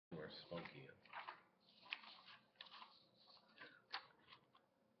funky.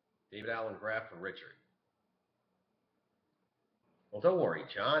 David Allen Graff for Richard. Well, don't worry,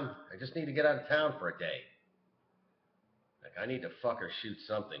 John. I just need to get out of town for a day. Like, I need to fuck or shoot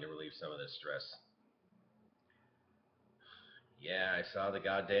something to relieve some of this stress. Yeah, I saw the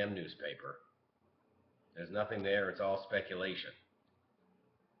goddamn newspaper. There's nothing there. It's all speculation.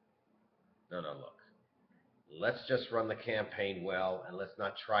 No, look. Let's just run the campaign well, and let's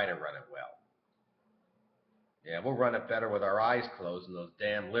not try to run it well. Yeah, we'll run it better with our eyes closed and those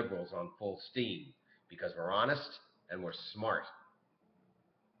damn liberals on full steam, because we're honest and we're smart.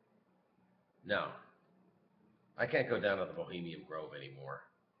 No, I can't go down to the Bohemian Grove anymore.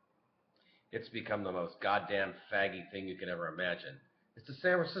 It's become the most goddamn faggy thing you could ever imagine. It's the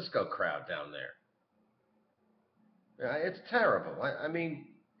San Francisco crowd down there. Yeah, it's terrible. I mean,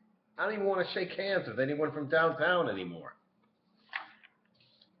 I don't even want to shake hands with anyone from downtown anymore.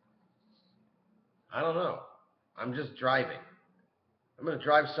 I don't know. I'm just driving. I'm going to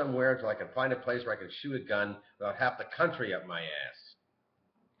drive somewhere until I can find a place where I can shoot a gun without half the country up my ass.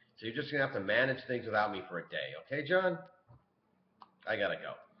 So you're just going to have to manage things without me for a day, okay, John? I got to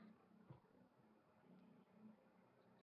go.